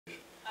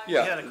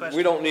Yeah,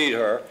 we don't need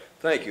her.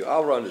 Thank you.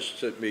 I'll run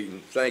this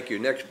meeting. Thank you.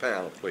 Next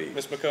panel, please.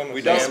 Ms. McComas.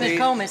 We don't Ms. need-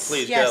 McComas,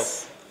 Please go.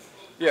 yes.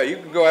 Yeah, you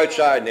can go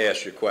outside and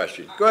ask your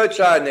question. Go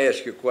outside and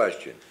ask your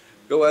question.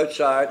 Go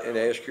outside and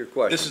ask your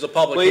question. This is a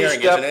public Please hearing,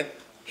 step- isn't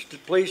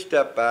it? Please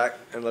step back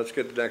and let's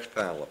get the next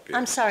panel up here.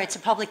 I'm sorry, it's a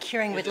public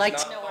hearing. We'd like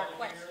to know our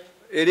question.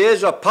 It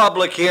is a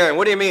public hearing.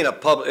 What do you mean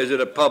is it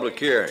a public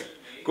hearing?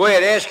 Go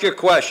ahead, ask your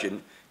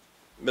question,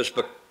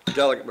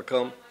 Delegate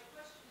McComas.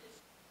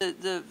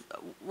 The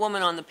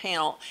woman on the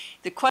panel,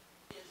 the question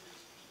is,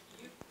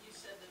 you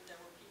said that there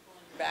were people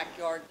in your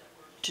backyard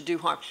to do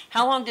harm.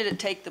 How long did it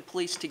take the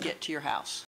police to get to your house?